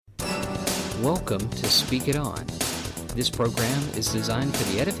Welcome to Speak It On. This program is designed for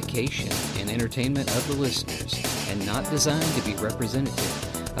the edification and entertainment of the listeners and not designed to be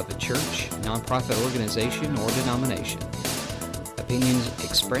representative of a church, nonprofit organization, or denomination. Opinions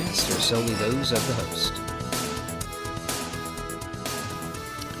expressed are solely those of the host.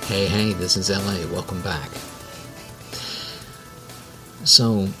 Hey, this is LA. Welcome back.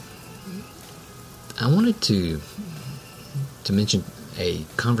 So, I wanted to mention a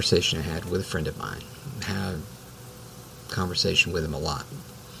conversation I had with a friend of mine. I had a conversation with him a lot.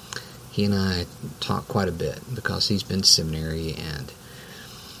 He and I talk quite a bit because he's been to seminary and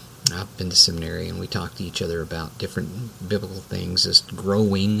I've been to seminary, and we talk to each other about different biblical things as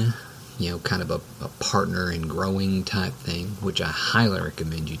growing, kind of a partner in growing type thing, which I highly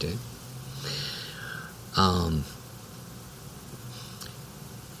recommend you do. And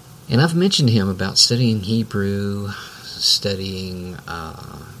I've mentioned to him about studying Hebrew, studying,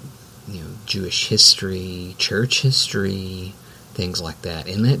 Jewish history, church history, things like that.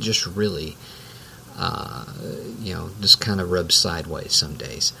 And that just really, just kind of rubs sideways some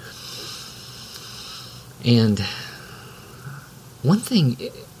days. And one thing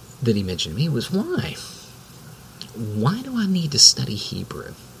that he mentioned to me was, why? Why do I need to study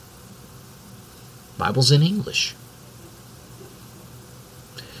Hebrew? Bible's in English.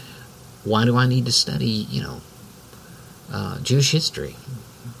 Why do I need to study, Jewish history?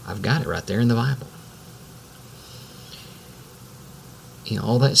 I've got it right there in the Bible.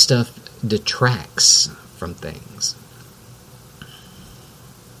 All that stuff detracts from things.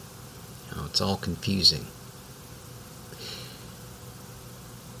 It's all confusing.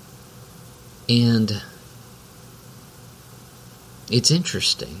 And it's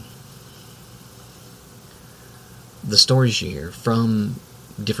interesting, the stories you hear from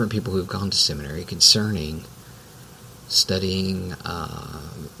different people who've gone to seminary concerning studying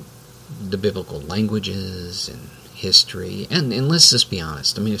the biblical languages and history. And let's just be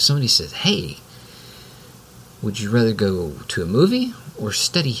honest. I mean, if somebody says, hey, would you rather go to a movie or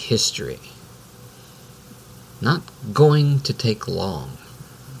study history? Not going to take long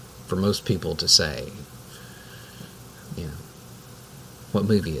for most people to say, what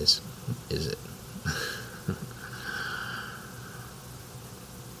movie is it?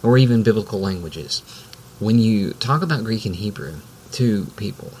 Or even biblical languages. When you talk about Greek and Hebrew to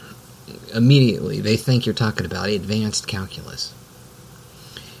people, immediately they think you're talking about advanced calculus.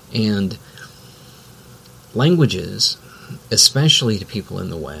 And languages, especially to people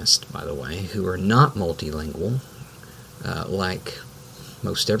in the West, by the way, who are not multilingual, like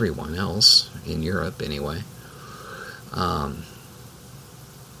most everyone else, in Europe anyway,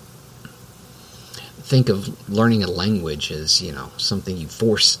 think of learning a language as, something you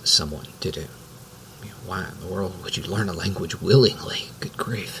force someone to do. Why in the world would you learn a language willingly? Good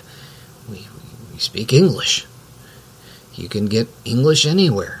grief. We speak English. You can get English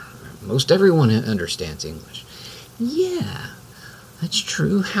anywhere. Most everyone understands English. Yeah, that's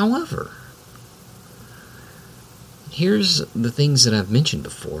true. However, here's the things that I've mentioned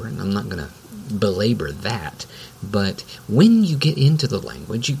before, and I'm not going to belabor that, but when you get into the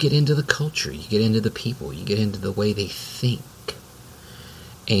language, you get into the culture, you get into the people, you get into the way they think.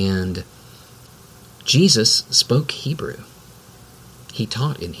 And Jesus spoke Hebrew. He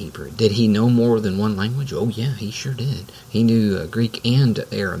taught in Hebrew. Did he know more than one language? Oh yeah, he sure did. He knew Greek and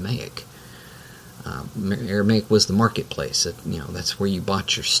Aramaic. Aramaic was the marketplace. That's where you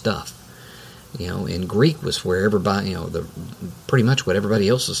bought your stuff. And Greek was where everybody, pretty much what everybody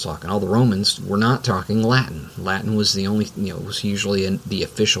else was talking. All the Romans were not talking Latin. Latin was the only, was usually the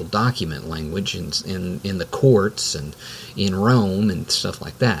official document language in the courts and in Rome and stuff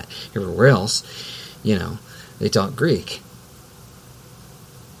like that. Everywhere else, they taught Greek.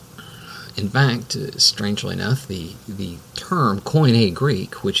 In fact, strangely enough, the term Koine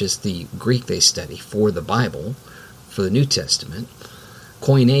Greek, which is the Greek they study for the Bible, for the New Testament,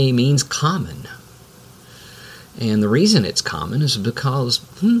 Koine means common. And the reason it's common is because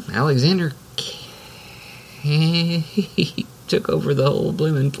Alexander he took over the whole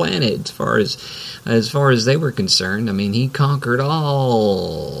blooming planet as far as they were concerned. I mean, he conquered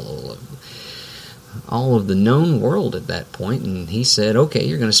all of the known world at that point, and he said, okay,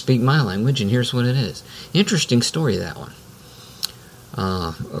 you're going to speak my language, and here's what it is. Interesting story, that one.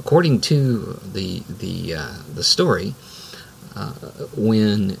 According to the story,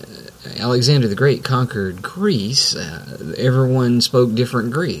 when Alexander the Great conquered Greece, everyone spoke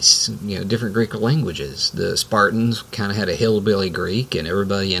different different Greek languages. The Spartans kind of had a hillbilly Greek, and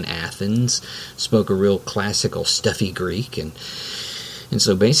everybody in Athens spoke a real classical, stuffy Greek, and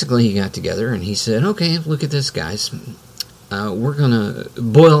so basically he got together and he said, okay, look at this, guys. we're going to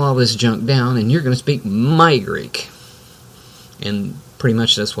boil all this junk down, and you're going to speak my Greek. And pretty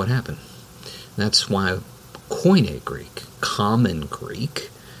much that's what happened. That's why Koine Greek, common Greek,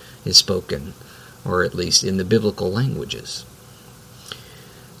 is spoken, or at least in the biblical languages.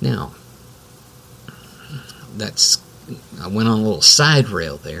 Now, I went on a little side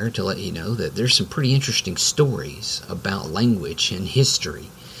rail there to let you know that there's some pretty interesting stories about language and history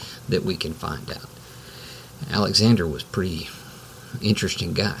that we can find out. Alexander was a pretty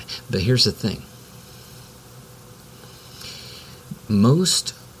interesting guy. But here's the thing.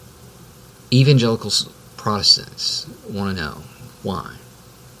 Most evangelical Protestants want to know why.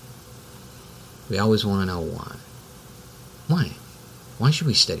 We always want to know why. Why? Why should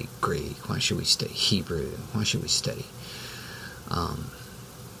we study Greek? Why should we study Hebrew? Why should we study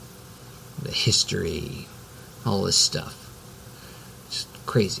the history, all this stuff? It's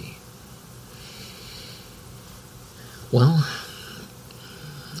crazy. Well,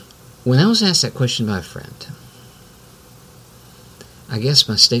 when I was asked that question by a friend, I guess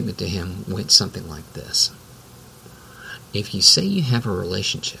my statement to him went something like this. If you say you have a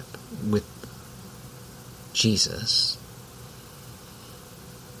relationship with Jesus,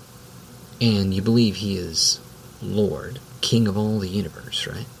 and you believe He is Lord, King of all the universe,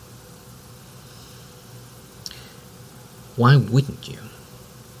 right? Why wouldn't you?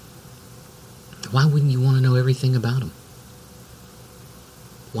 Why wouldn't you want to know everything about Him?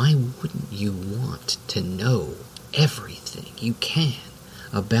 Why wouldn't you want to know everything you can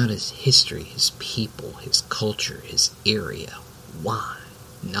about His history, His people, His culture, His area? Why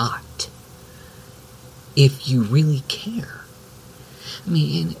not? If you really care. I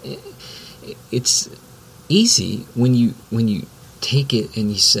mean, it's easy when you take it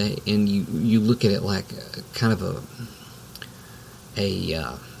and you say, and you look at it like kind of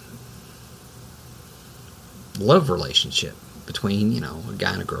a love relationship between, a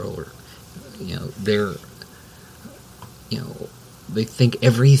guy and a girl, or they think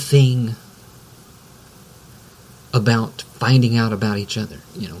everything about finding out about each other.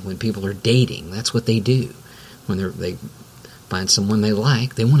 When people are dating, that's what they do. When they find someone they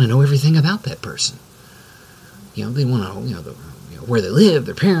like, they want to know everything about that person. They want to know, where they live,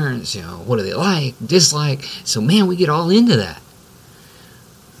 their parents, what do they like, dislike. So, man, we get all into that.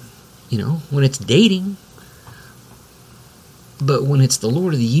 When it's dating. But when it's the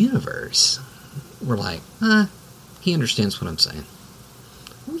Lord of the universe, we're like, He understands what I'm saying.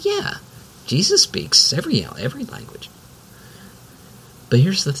 Well, yeah, Jesus speaks every language. But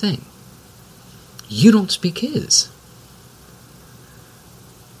here's the thing. You don't speak His.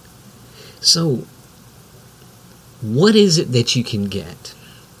 So, what is it that you can get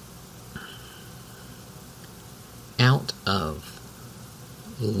out of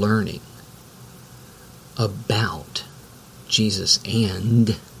learning about Jesus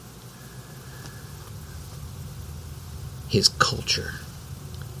and His culture,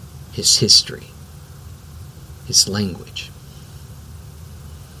 His history, His language?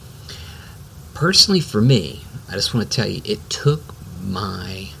 Personally, for me, I just want to tell you, it took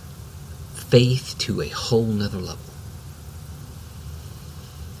my faith to a whole nother level.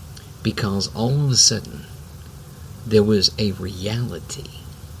 Because all of a sudden, there was a reality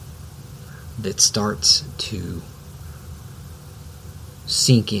that starts to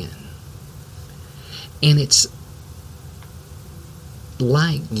sink in. And it's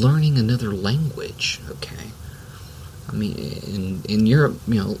like learning another language, okay? I mean, in Europe,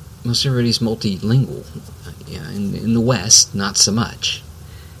 most everybody's multilingual. In the West, not so much.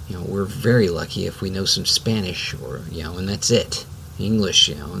 We're very lucky if we know some Spanish, or, and that's it. English,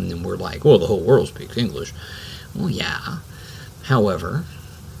 and then we're like, well, the whole world speaks English. Well, yeah. However,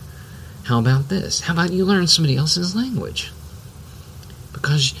 how about this? How about you learn somebody else's language?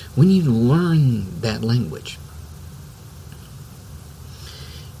 Because when you learn that language,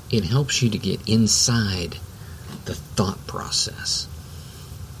 it helps you to get inside the thought process.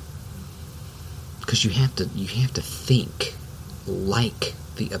 Because you have to think like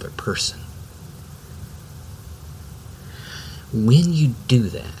the other person. When you do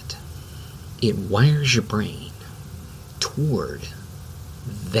that, it wires your brain toward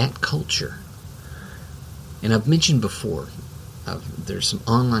that culture. And I've mentioned before, there's some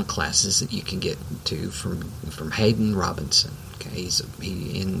online classes that you can get to from Hayden Robinson. Okay, he's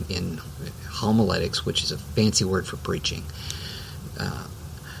in homiletics, which is a fancy word for preaching.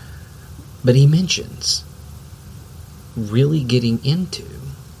 But he mentions really getting into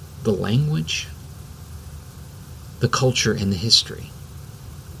the language, the culture, and the history.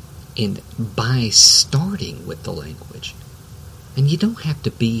 And by starting with the language, and you don't have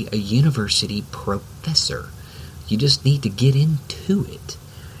to be a university professor. You just need to get into it.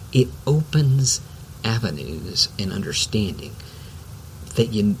 It opens avenues and understanding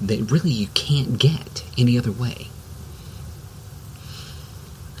that really you can't get any other way.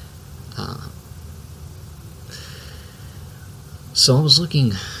 So I was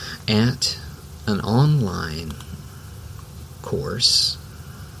looking at an online course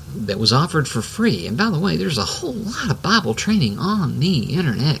that was offered for free. And by the way, there's a whole lot of Bible training on the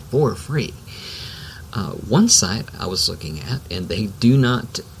internet for free. One site I was looking at, and they do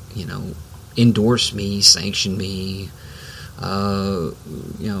not, endorse me, sanction me.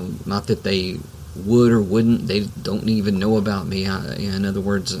 Not that they would or wouldn't. They don't even know about me. In other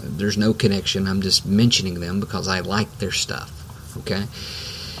words, there's no connection. I'm just mentioning them because I like their stuff. Okay?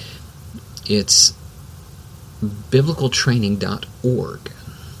 It's biblicaltraining.org.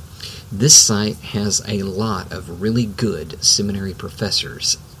 This site has a lot of really good seminary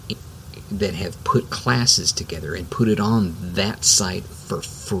professors that have put classes together and put it on that site for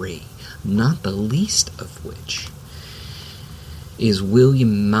free, not the least of which is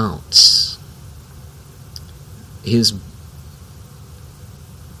William Mounts. His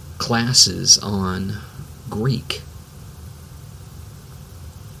classes on Greek.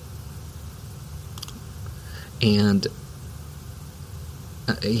 And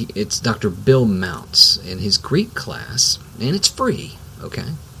it's Dr. Bill Mounts and his Greek class, and it's free,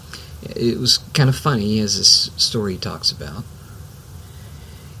 okay? It was kind of funny, as this story talks about.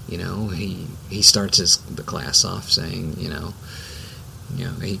 He starts the class off saying,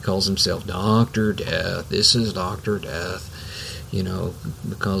 he calls himself Dr. Death. This is Dr. Death,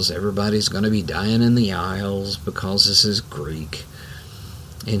 because everybody's going to be dying in the aisles because this is Greek.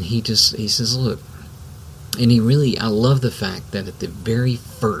 And he says, look, and I love the fact that at the very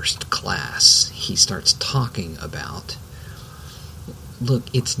first class, he starts talking about,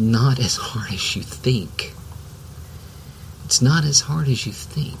 look, it's not as hard as you think. It's not as hard as you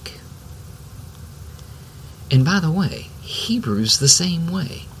think. And by the way, Hebrew's the same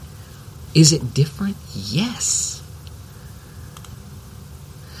way. Is it different? Yes.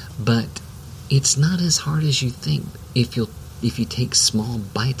 But it's not as hard as you think if you take small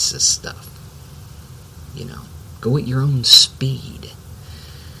bites of stuff. Go at your own speed.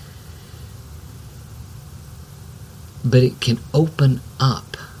 But it can open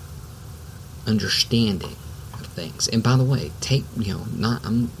up understanding of things. And by the way, take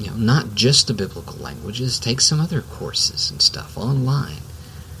not just the biblical languages. Take some other courses and stuff online.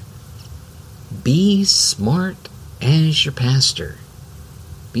 Be smart as your pastor.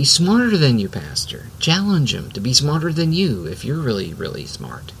 Be smarter than your pastor. Challenge him to be smarter than you if you're really, really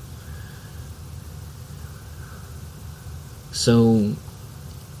smart. So,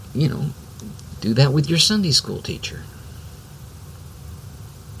 do that with your Sunday school teacher.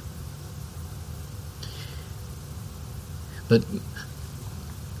 But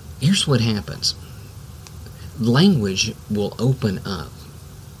here's what happens. Language will open up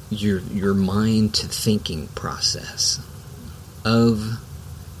your mind to thinking process of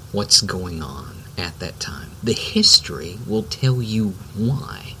what's going on at that time. The history will tell you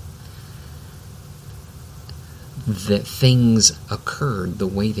why that things occurred the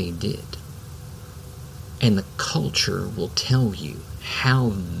way they did. And the culture will tell you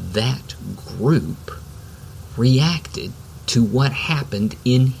how that group reacted to what happened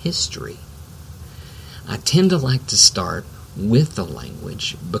in history. I tend to like to start with the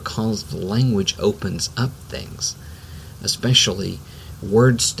language because the language opens up things, especially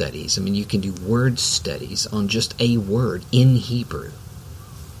word studies. I mean, you can do word studies on just a word in Hebrew.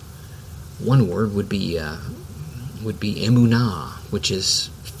 One word would be emunah, which is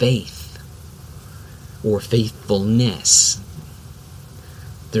faith or faithfulness.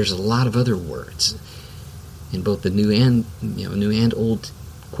 There's a lot of other words in both the New and Old,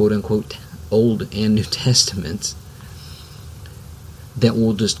 quote unquote, Old and New Testaments that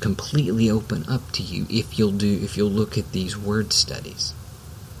will just completely open up to you if you'll look at these word studies.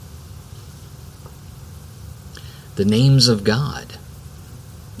 The names of God,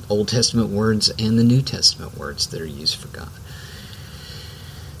 Old Testament words and the New Testament words that are used for God.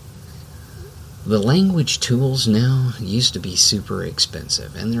 The language tools now used to be super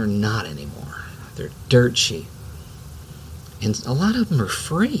expensive, and they're not anymore. They're dirt cheap. And a lot of them are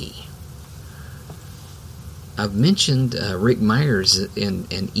free. I've mentioned Rick Myers and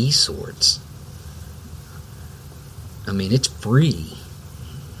eSwords. I mean, it's free.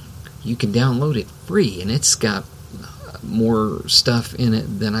 You can download it free, and it's got more stuff in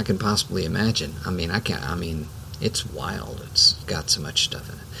it than I can possibly imagine. It's wild. It's got so much stuff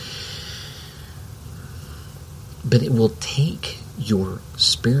in it. But it will take your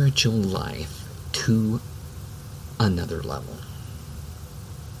spiritual life to another level.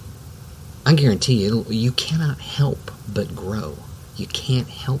 I guarantee you cannot help but grow. You can't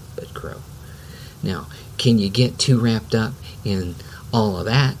help but grow. Now, can you get too wrapped up in all of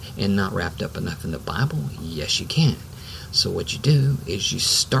that and not wrapped up enough in the Bible? Yes, you can. So what you do is you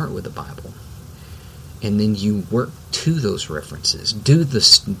start with the Bible, and then you work to those references. Do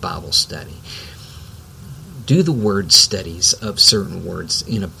the Bible study. Do the word studies of certain words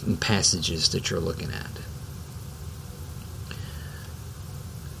in passages that you're looking at.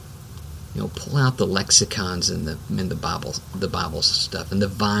 Pull out the lexicons in the Bible stuff, and the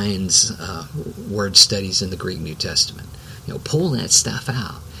Vines word studies in the Greek New Testament. Pull that stuff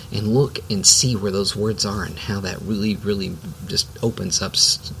out and look and see where those words are and how that really, really just opens up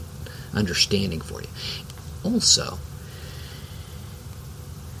understanding for you. Also,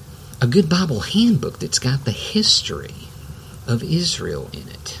 a good Bible handbook that's got the history of Israel in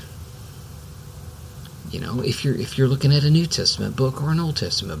it. If you're looking at a New Testament book or an Old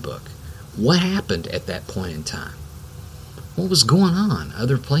Testament book, what happened at that point in time? What was going on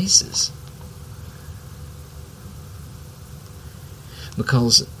other places?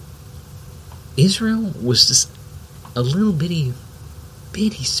 Because Israel was just a little bitty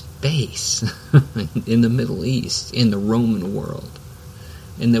space in the Middle East, in the Roman world.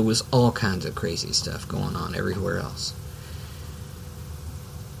 And there was all kinds of crazy stuff going on everywhere else.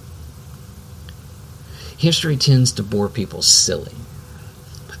 History tends to bore people silly.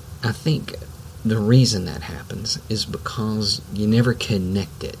 I think the reason that happens is because you never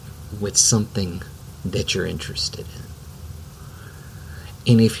connect it with something that you're interested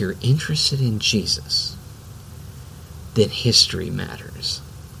in. And if you're interested in Jesus, then history matters.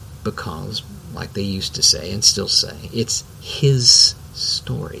 Because, like they used to say and still say, it's His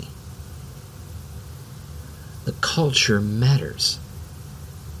story. The culture matters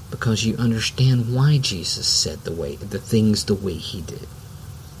because you understand why Jesus said the things the way He did.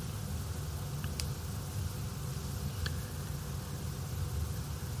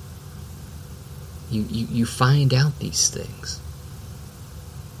 You find out these things.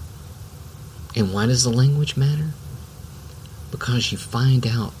 And why does the language matter? Because you find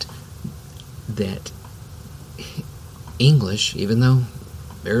out that English, even though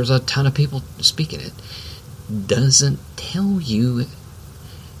there's a ton of people speaking it, doesn't tell you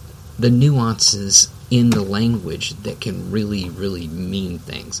the nuances in the language that can really, really mean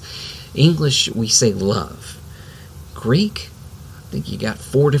things. English, we say love. Greek, I think you got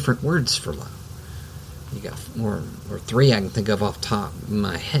 4 different words for love. You got or 3 I can think of off the top of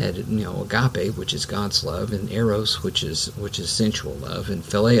my head. Agape, which is God's love, and eros, which is sensual love, and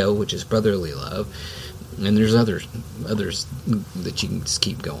phileo, which is brotherly love, and there's others that you can just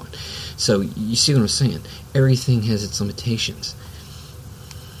keep going. So you see what I'm saying? Everything has its limitations.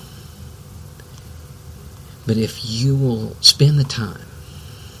 But if you will spend the time,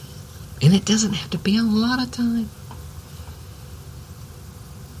 and it doesn't have to be a lot of time,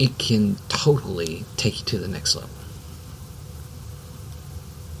 it can totally take you to the next level.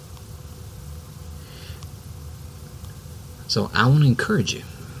 So I want to encourage you.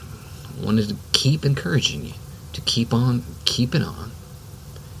 I wanted to keep encouraging you to keep on keeping on.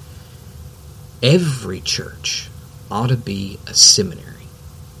 Every church ought to be a seminary.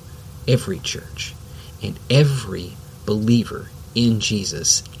 Every church. And every believer in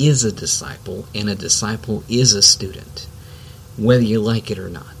Jesus is a disciple, and a disciple is a student. Whether you like it or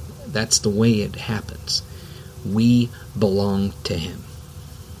not. That's the way it happens. We belong to Him.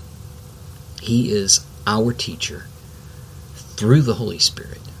 He is our teacher through the Holy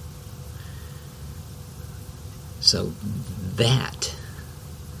Spirit. So that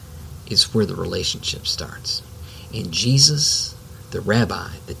is where the relationship starts. And Jesus, the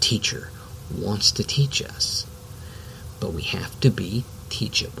rabbi, the teacher, wants to teach us. But we have to be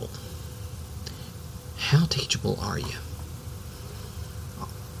teachable. How teachable are you?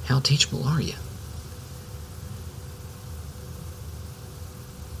 How teachable are you?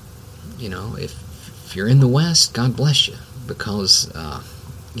 If you're in the West, God bless you. Because,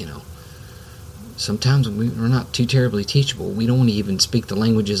 sometimes we're not too terribly teachable. We don't even speak the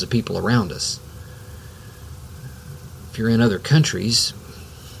languages of people around us. If you're in other countries,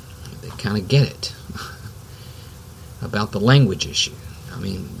 they kind of get it. About the language issue.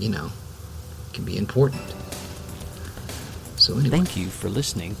 It can be important. So anyway, thank you for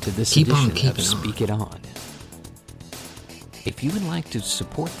listening to this edition of Speak It On. If you would like to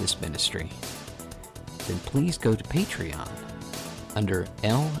support this ministry, then please go to Patreon under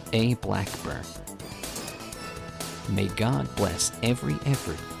L.A. Blackburn. May God bless every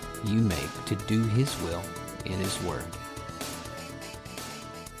effort you make to do His will in His Word.